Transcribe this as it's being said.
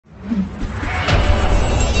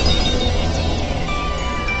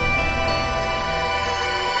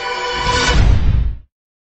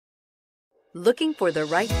Looking for the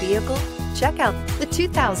right vehicle? Check out the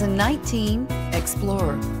 2019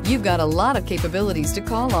 Explorer. You've got a lot of capabilities to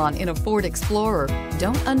call on in a Ford Explorer.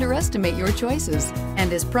 Don't underestimate your choices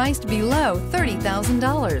and is priced below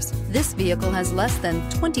 $30,000. This vehicle has less than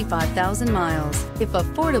 25,000 miles. If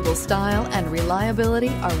affordable style and reliability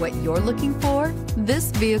are what you're looking for,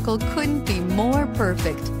 this vehicle couldn't be more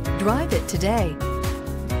perfect. Drive it today.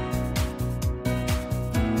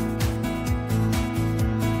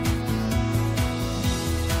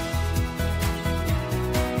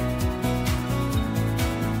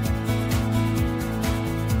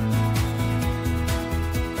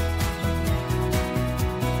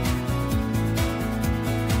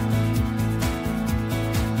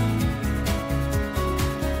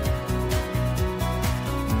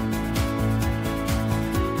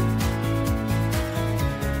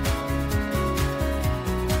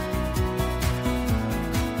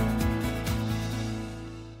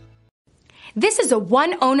 This is a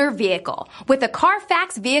one-owner vehicle with a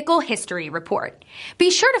Carfax Vehicle History Report.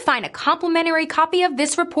 Be sure to find a complimentary copy of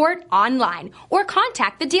this report online or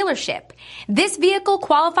contact the dealership. This vehicle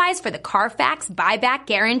qualifies for the Carfax Buyback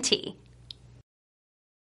Guarantee.